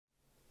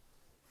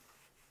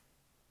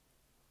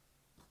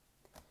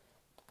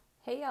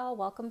Hey y'all,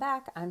 welcome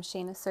back. I'm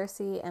Shayna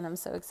Cersei and I'm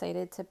so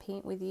excited to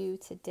paint with you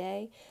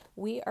today.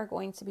 We are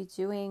going to be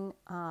doing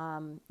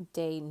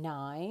day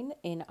 9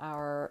 in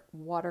our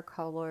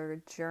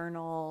watercolor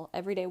journal,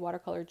 everyday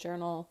watercolor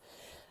journal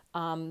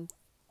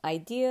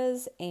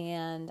ideas,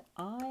 and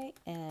I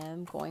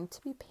am going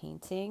to be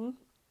painting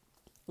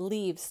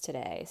leaves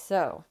today.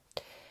 So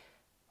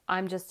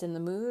I'm just in the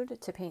mood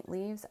to paint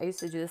leaves. I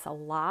used to do this a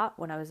lot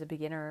when I was a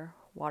beginner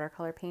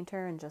watercolor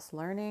painter and just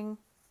learning.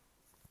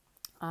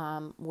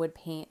 Would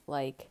paint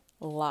like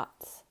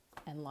lots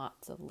and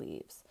lots of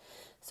leaves.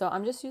 So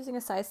I'm just using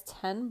a size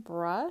 10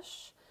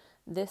 brush.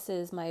 This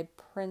is my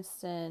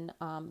Princeton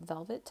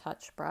Velvet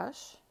Touch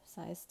brush,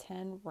 size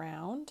 10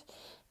 round.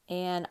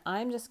 And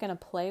I'm just going to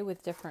play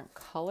with different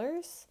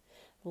colors.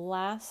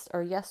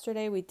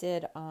 Yesterday we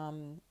did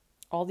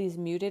all these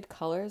muted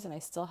colors, and I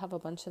still have a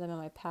bunch of them in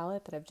my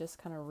palette that I've just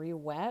kind of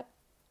re-wet.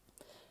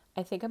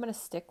 I think I'm going to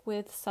stick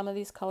with some of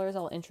these colors.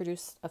 I'll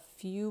introduce a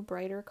few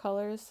brighter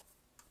colors.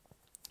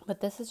 But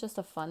this is just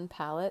a fun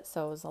palette,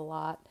 so it was a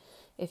lot.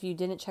 If you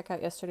didn't check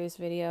out yesterday's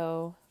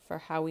video for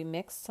how we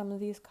mixed some of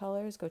these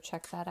colors, go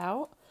check that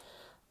out.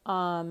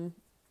 And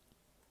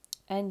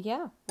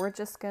yeah, we're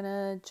just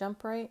gonna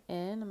jump right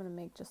in. I'm gonna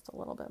make just a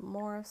little bit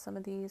more of some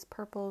of these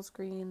purples,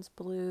 greens,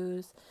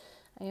 blues.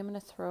 I am gonna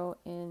throw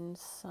in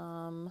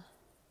some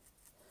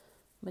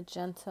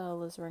magenta,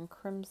 alizarin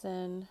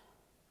crimson.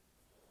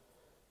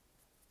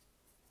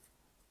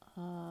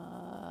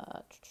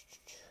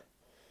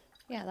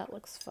 Yeah, that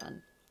looks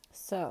fun.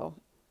 So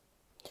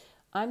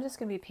I'm just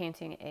going to be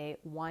painting a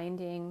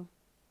winding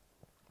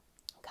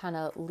kind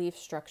of leaf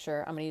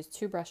structure. I'm going to use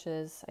two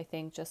brushes, I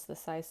think just the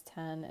size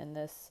 10 and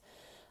this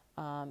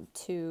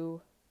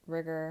 2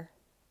 rigger,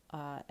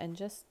 and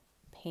just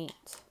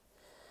paint.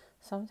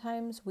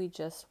 Sometimes we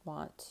just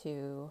want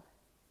to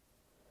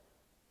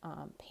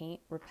paint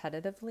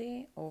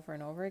repetitively over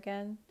and over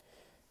again.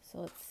 So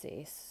let's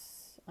see.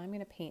 I'm going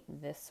to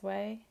paint this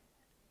way,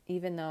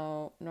 even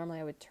though normally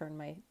I would turn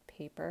my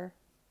paper,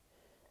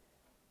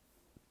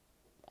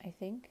 I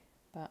think,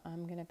 but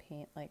I'm gonna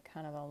paint like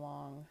kind of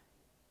along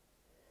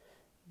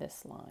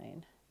this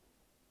line,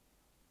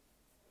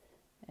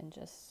 and I'm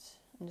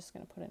just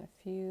gonna put in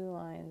a few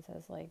lines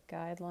as like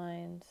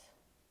guidelines.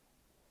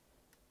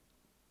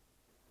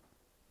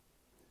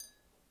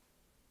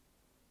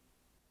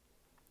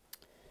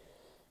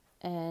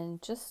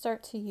 And just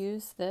start to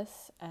use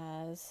this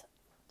as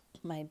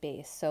my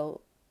base.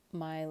 So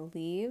my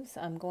leaves,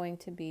 I'm going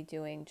to be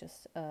doing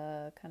just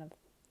a kind of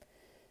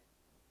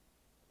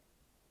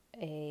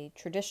a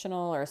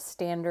traditional or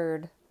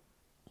standard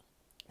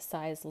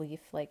size leaf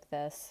like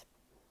this.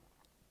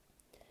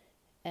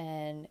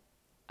 And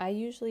I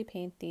usually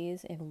paint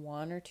these in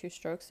 1 or 2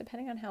 strokes,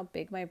 depending on how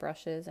big my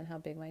brush is and how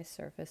big my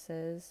surface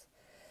is.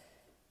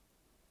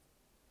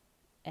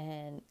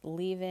 And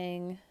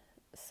leaving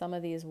some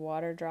of these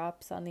water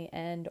drops on the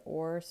end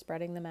or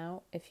spreading them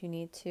out if you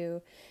need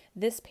to.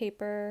 This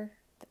paper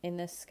in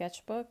this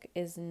sketchbook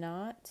is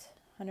not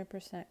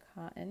 100%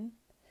 cotton.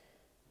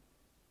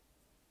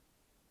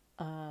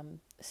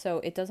 So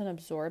it doesn't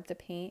absorb the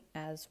paint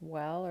as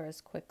well or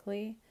as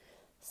quickly.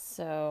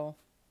 So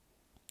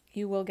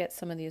you will get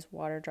some of these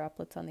water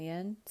droplets on the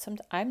end.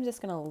 I'm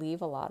just going to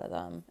leave a lot of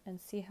them and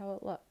see how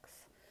it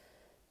looks.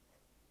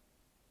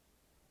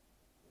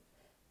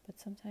 But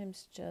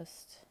sometimes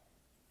just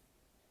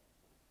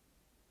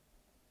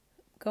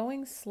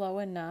going slow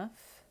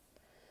enough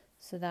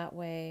so that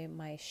way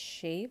my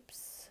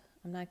shapes,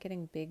 I'm not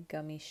getting big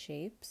gummy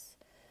shapes,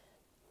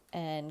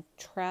 and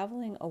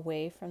traveling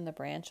away from the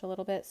branch a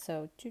little bit.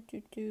 So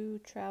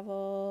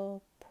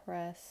travel,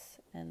 press,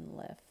 and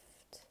lift.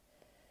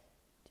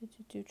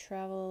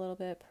 Travel a little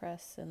bit,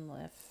 press, and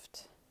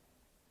lift.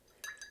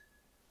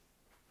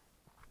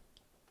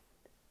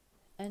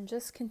 And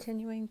just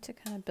continuing to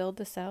kind of build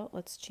this out.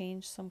 Let's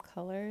change some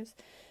colors.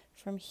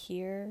 From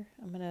here,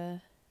 I'm going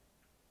to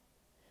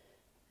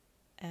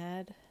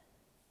add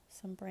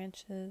some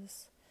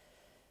branches.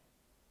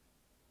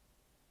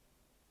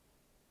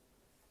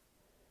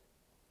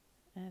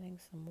 Adding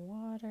some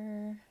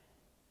water.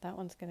 That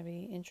one's going to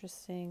be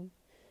interesting.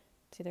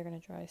 It's either going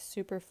to dry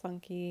super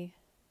funky.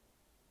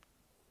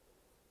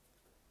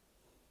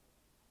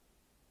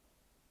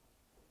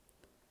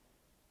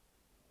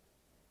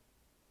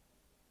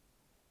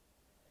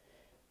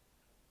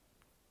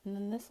 And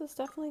then this is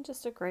definitely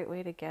just a great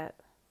way to get,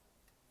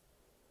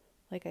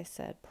 like I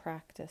said,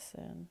 practice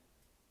in.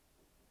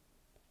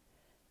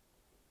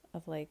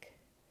 Of like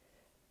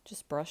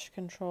just brush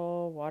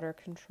control, water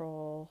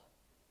control,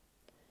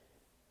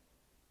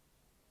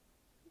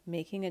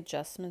 making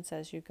adjustments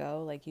as you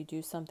go. Like you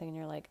do something and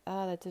you're like,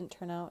 ah, that didn't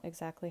turn out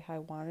exactly how I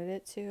wanted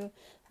it to.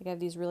 Like I have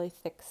these really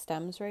thick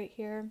stems right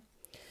here.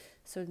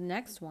 So the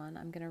next one,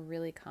 I'm going to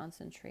really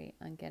concentrate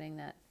on getting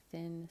that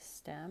thin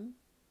stem.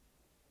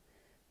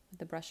 With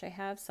the brush I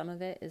have, some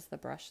of it is the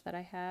brush that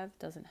I have.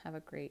 Doesn't have a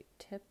great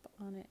tip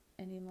on it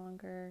any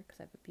longer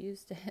because I've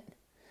abused it.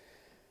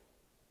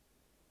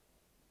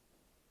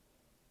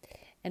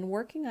 And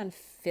working on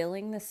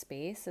filling the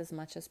space as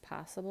much as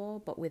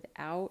possible, but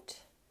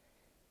without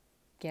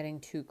getting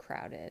too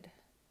crowded.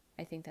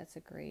 I think that's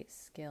a great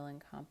skill in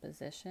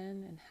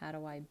composition. And how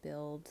do I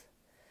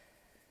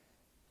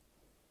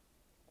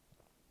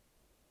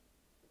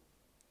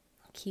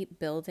keep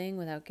building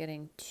without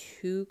getting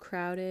too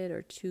crowded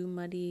or too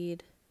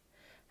muddied?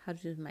 How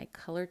do my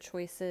color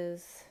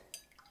choices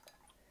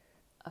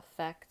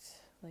affect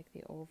like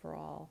the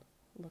overall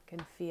look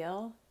and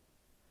feel?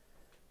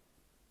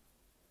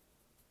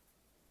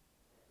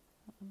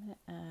 I'm going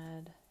to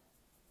add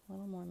a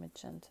little more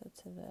magenta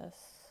to this.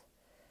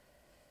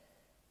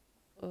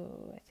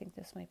 Oh, I think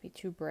this might be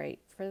too bright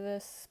for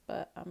this,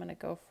 but I'm going to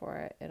go for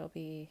it. It'll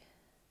be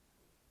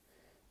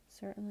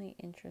certainly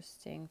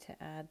interesting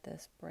to add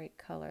this bright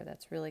color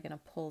that's really going to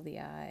pull the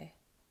eye.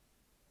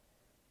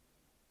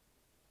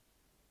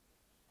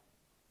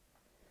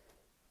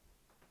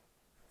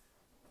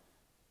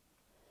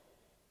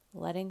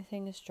 Letting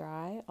things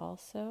dry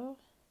also,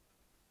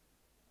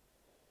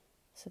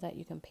 so that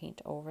you can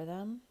paint over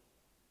them.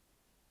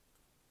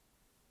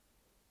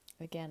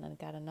 Again, I've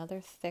got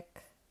another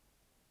thick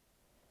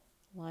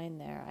line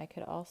there. I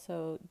could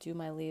also do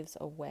my leaves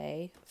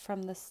away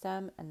from the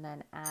stem and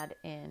then add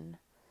in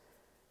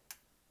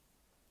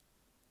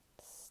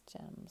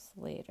stems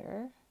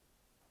later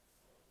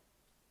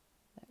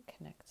that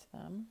connect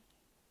them,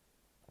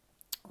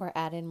 or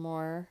add in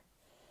more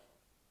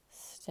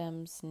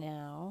stems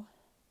now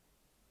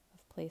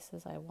of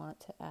places I want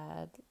to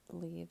add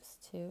leaves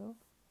to.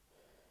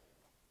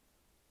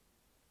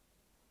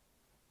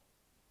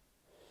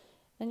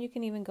 Then you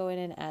can even go in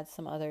and add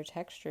some other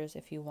textures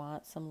if you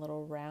want, some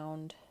little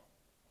round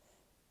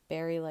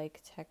berry-like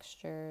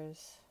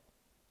textures.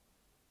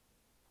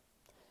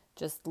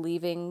 Just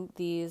leaving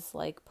these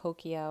like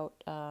pokey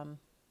out,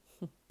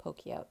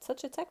 pokey out,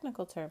 such a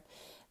technical term,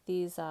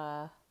 these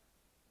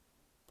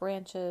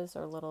branches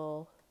or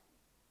little,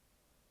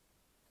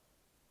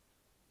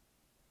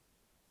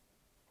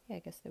 yeah, I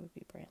guess they would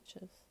be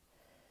branches.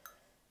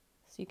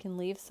 So you can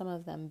leave some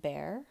of them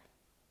bare.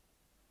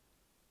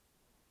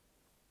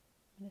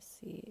 I'm going to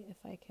see if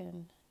I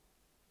can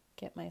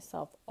get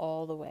myself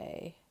all the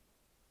way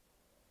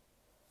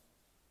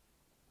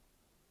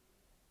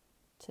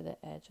to the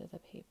edge of the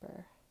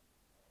paper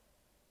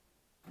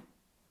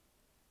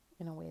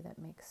in a way that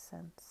makes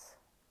sense.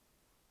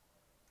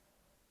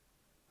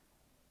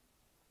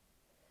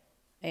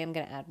 I am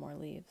going to add more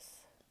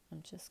leaves.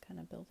 I'm just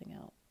kind of building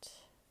out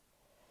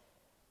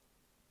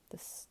the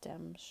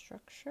stem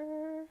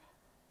structure.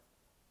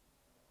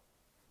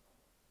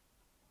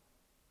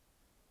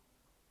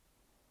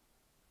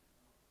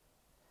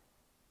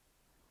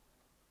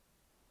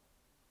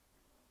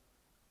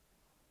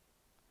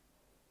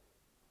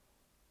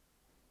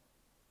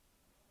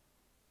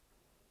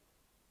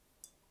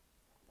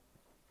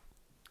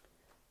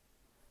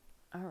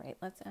 All right,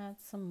 let's add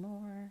some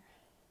more.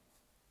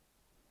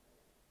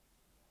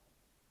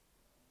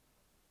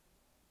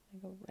 I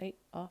go right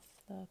off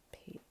the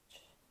page.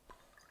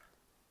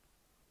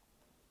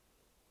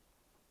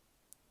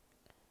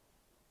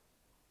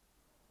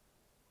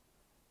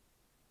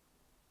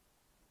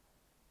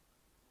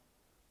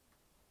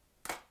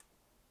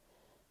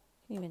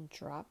 You can even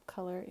drop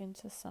color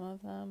into some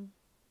of them.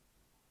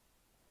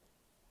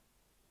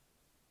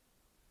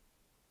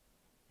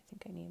 I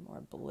think I need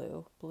more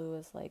blue. Blue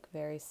is like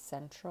very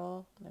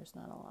central. There's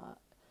not a lot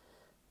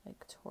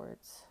like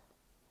towards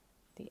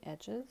the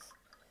edges.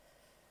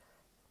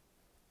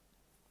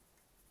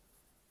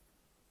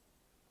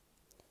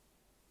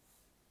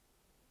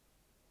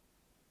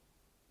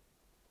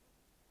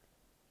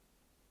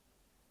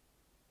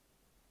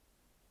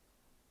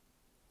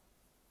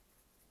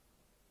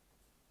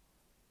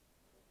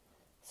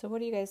 So what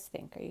do you guys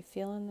think? Are you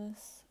feeling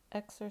this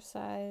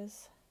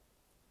exercise?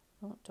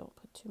 Oh, don't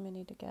put too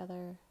many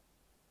together.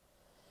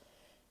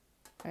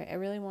 All right, I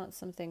really want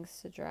some things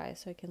to dry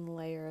so I can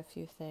layer a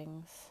few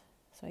things.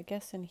 So I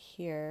guess in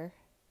here,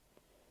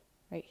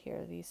 right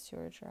here, these two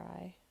are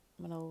dry.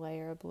 I'm going to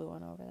layer a blue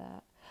one over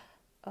that.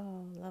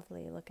 Oh,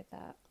 lovely. Look at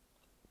that.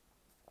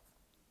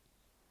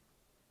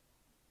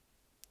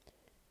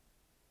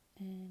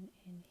 And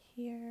in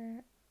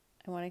here,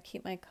 I want to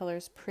keep my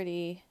colors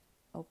pretty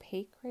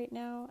opaque right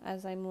now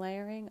as I'm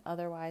layering.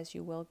 Otherwise,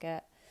 you will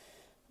get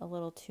a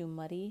little too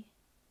muddy.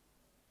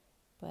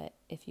 But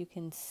if you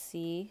can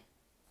see,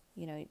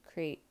 you know, you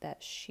create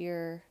that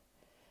sheer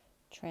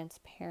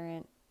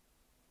transparent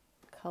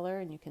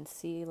color and you can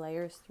see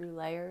layers through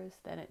layers,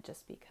 then it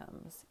just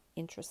becomes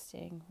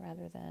interesting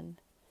rather than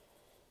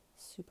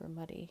super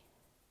muddy.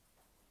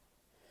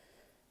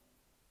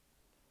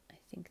 I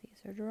think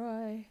these are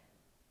dry.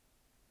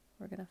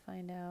 We're going to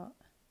find out.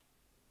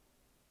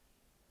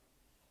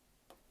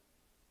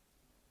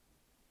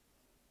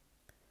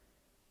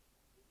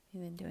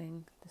 Even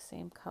doing the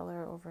same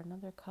color over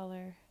another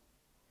color.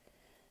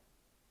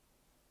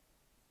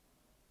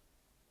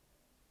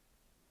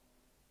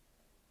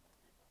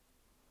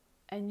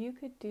 And you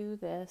could do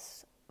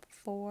this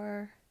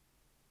forever.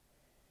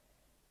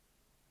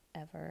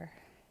 I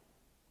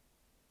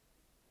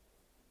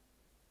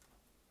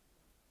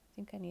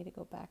think I need to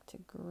go back to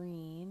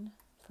green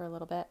for a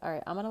little bit. All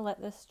right, I'm gonna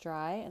let this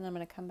dry and then I'm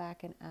gonna come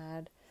back and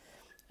add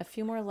a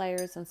few more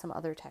layers and some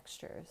other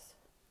textures.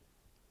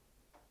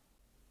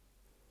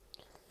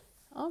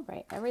 All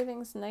right,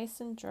 everything's nice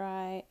and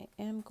dry. I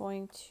am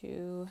going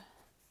to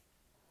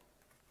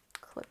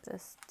clip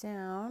this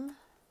down.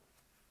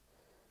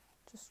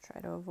 Just try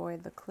to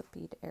avoid the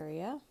clippied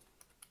area.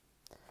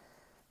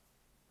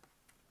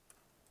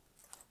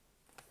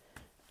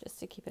 Just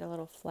to keep it a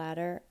little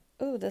flatter.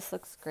 Ooh, this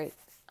looks great.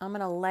 I'm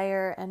gonna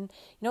layer, and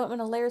you know what, I'm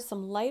gonna layer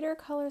some lighter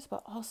colors,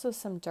 but also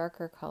some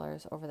darker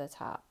colors over the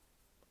top.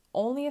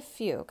 Only a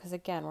few, because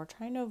again, we're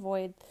trying to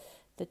avoid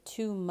the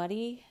too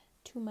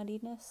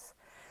muddiness.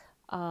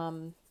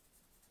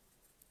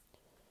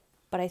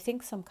 But I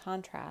think some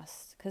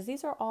contrast, because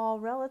these are all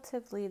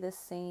relatively the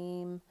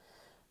same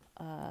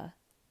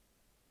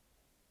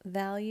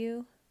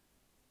value,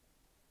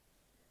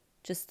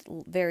 just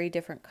very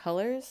different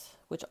colors,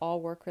 which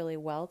all work really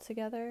well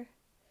together.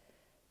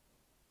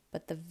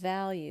 But the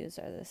values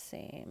are the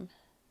same.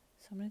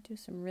 So I'm going to do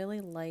some really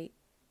light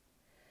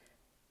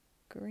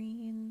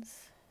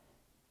greens.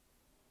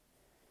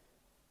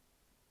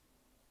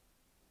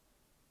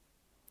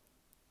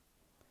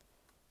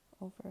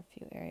 Over a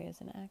few areas,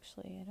 and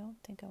actually I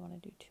don't think I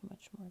want to do too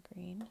much more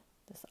green,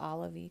 this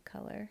olive-y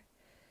color,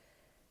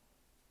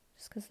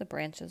 just because the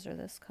branches are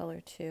this color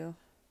too.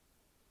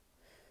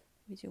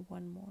 We do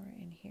one more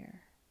in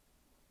here.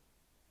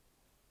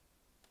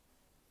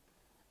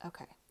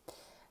 Okay,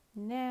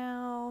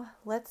 now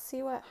let's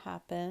see what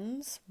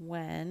happens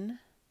when,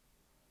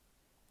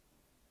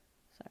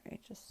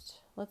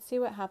 let's see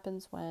what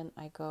happens when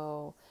I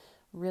go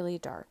really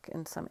dark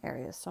in some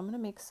areas. So I'm going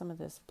to make some of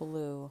this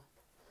blue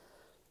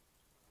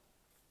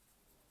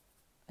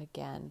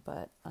again,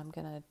 but I'm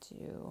gonna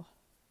do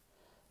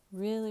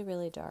really,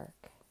 really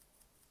dark.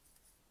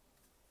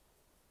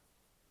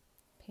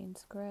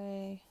 Payne's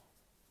gray.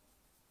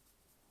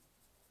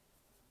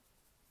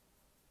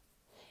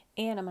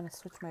 And I'm gonna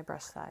switch my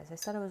brush size. I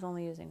said I was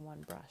only using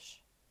one brush.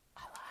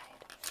 I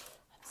lied.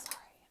 I'm sorry.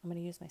 I'm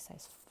gonna use my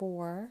size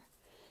 4,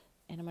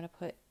 and I'm gonna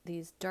put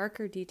these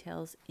darker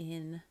details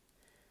in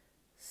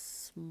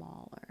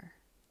smaller.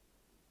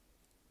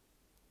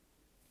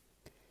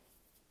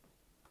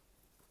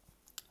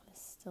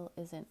 Still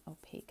isn't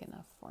opaque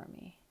enough for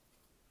me.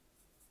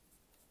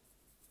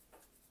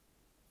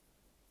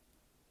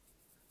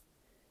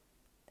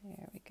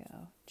 There we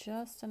go.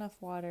 Just enough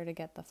water to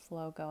get the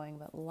flow going,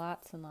 but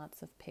lots and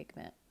lots of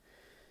pigment.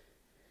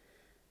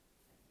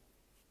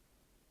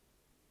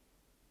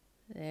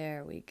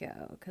 There we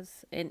go.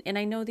 And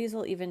I know these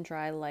will even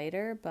dry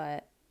lighter,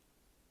 but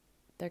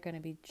they're going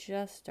to be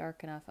just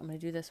dark enough. I'm going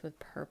to do this with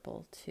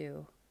purple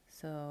too.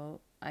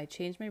 So I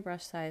changed my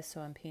brush size,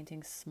 so I'm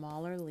painting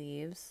smaller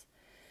leaves.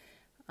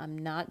 I'm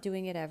not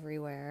doing it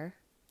everywhere,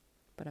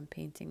 but I'm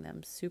painting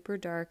them super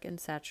dark and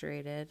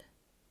saturated.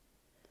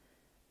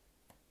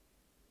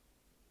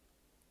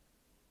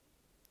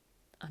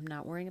 I'm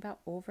not worrying about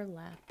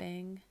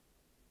overlapping,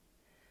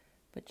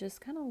 but just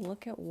kind of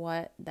look at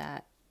what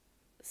that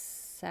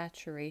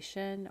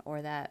saturation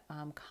or that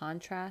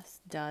contrast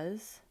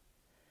does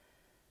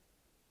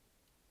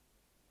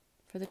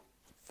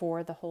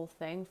for the whole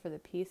thing, for the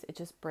piece. It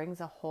just brings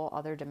a whole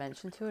other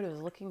dimension to it. It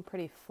was looking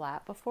pretty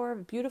flat before.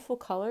 Beautiful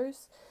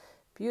colors,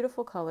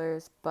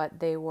 but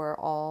they were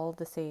all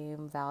the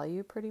same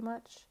value pretty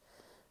much.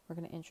 We're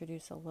going to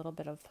introduce a little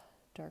bit of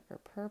darker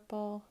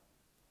purple.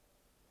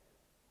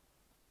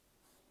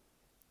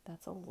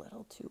 That's a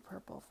little too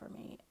purple for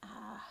me.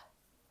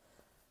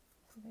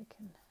 Maybe I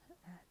can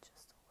add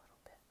just a little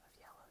bit of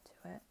yellow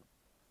to it.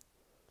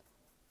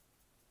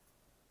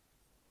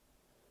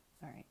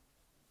 All right,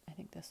 I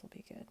think this will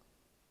be good.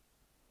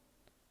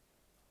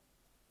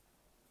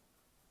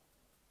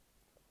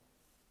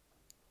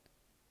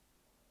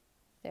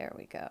 There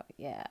we go,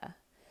 yeah.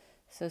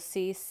 So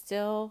see,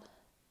 still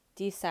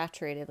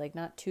desaturated, like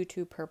not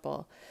too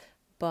purple,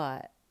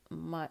 but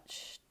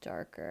much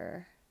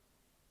darker.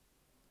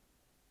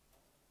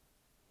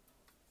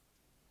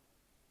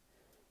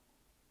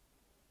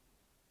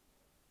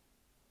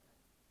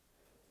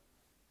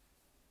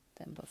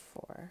 Than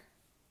before.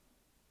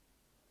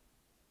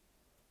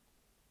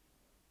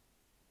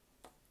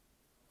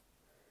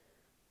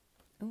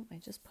 Oh, I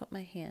just put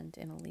my hand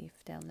in a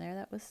leaf down there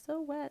that was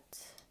still wet.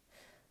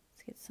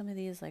 Let's get some of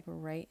these like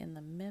right in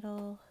the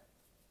middle.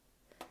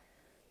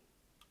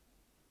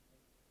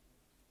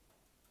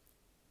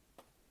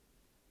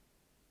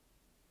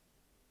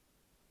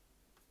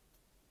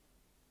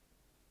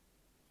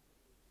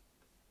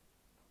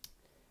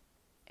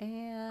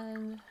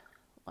 And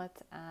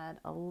let's add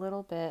a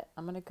little bit.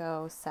 I'm going to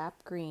go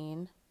sap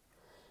green,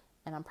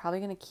 and I'm probably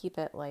going to keep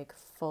it like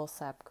full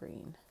sap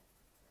green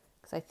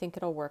because I think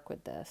it'll work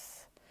with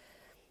this.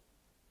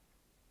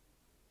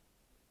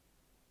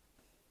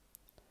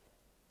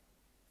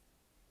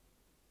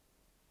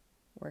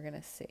 We're going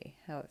to see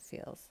how it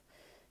feels.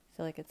 I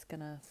feel like it's going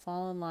to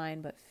fall in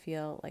line but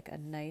feel like a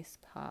nice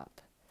pop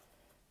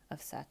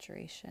of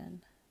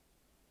saturation.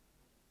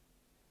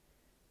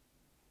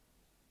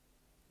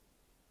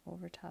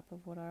 over top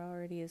of what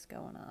already is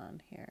going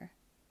on here.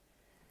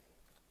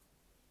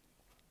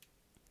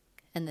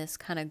 And this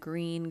kind of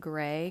green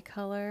gray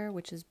color,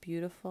 which is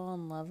beautiful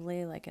and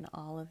lovely, like an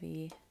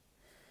olivey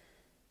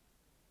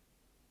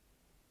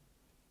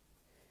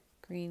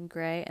green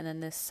gray. And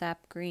then this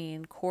sap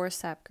green, core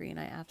sap green,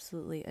 I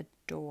absolutely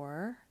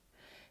adore.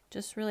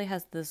 Just really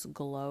has this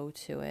glow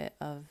to it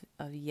of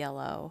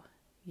yellow,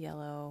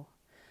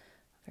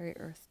 very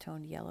earth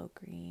toned yellow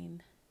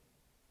green.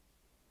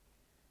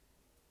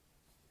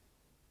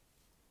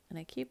 And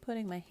I keep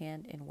putting my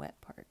hand in wet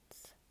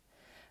parts.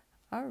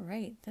 All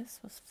right, this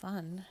was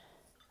fun.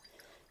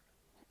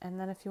 And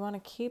then if you want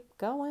to keep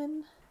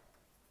going,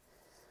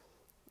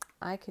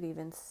 I could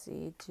even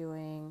see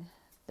doing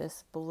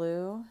this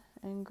blue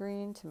and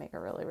green to make a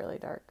really, really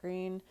dark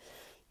green,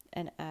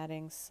 and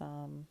adding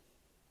some,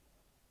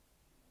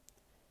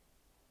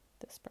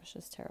 this brush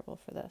is terrible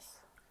for this.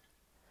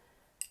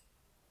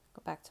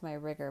 Go back to my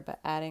rigger, but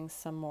adding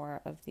some more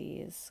of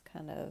these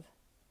kind of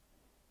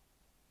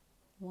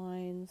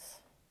lines.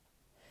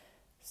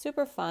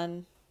 Super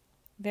fun.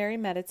 Very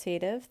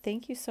meditative.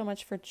 Thank you so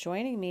much for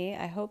joining me.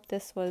 I hope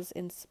this was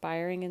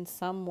inspiring in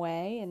some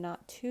way and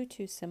not too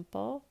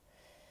simple.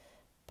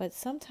 But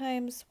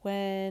sometimes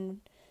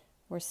when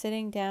we're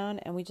sitting down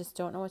and we just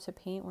don't know what to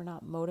paint, we're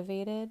not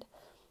motivated,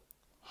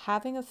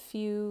 having a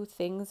few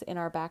things in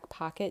our back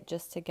pocket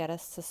just to get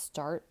us to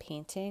start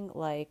painting,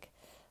 like,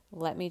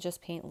 let me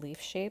just paint leaf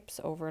shapes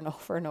over and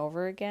over and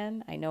over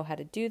again. I know how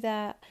to do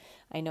that.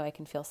 I know I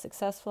can feel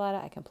successful at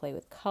it. I can play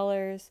with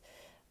colors.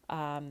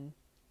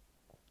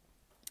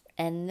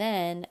 And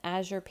then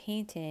as you're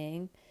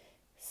painting,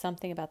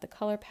 something about the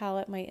color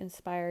palette might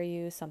inspire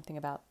you, something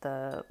about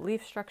the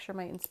leaf structure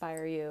might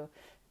inspire you.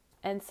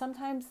 And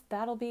sometimes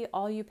that'll be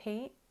all you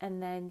paint,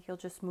 and then you'll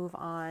just move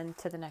on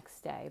to the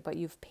next day. But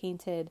you've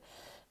painted,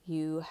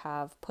 you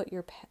have put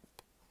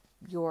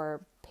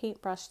your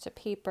paintbrush to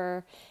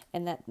paper,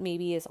 and that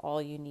maybe is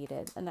all you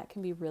needed. And that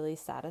can be really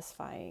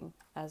satisfying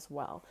as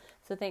well.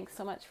 So thanks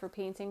so much for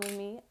painting with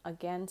me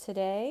again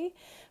today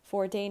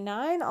for day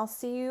 9. I'll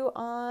see you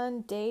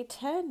on day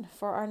 10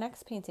 for our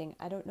next painting.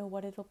 I don't know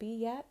what it'll be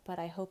yet, but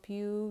I hope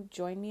you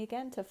join me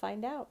again to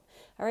find out.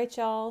 All right,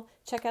 y'all,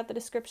 check out the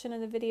description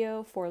of the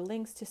video for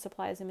links to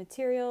supplies and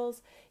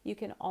materials. You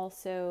can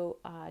also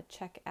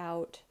check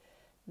out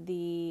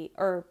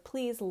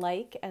please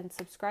like and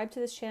subscribe to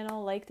this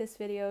channel, like this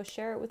video,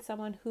 share it with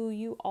someone who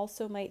you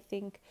also might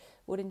think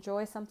would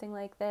enjoy something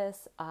like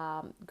this.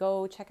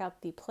 Go check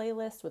out the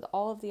playlist with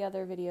all of the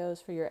other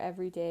videos for your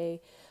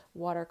everyday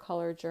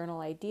watercolor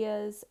journal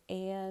ideas.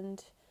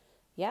 And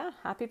yeah,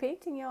 happy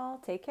painting, y'all.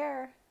 Take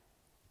care.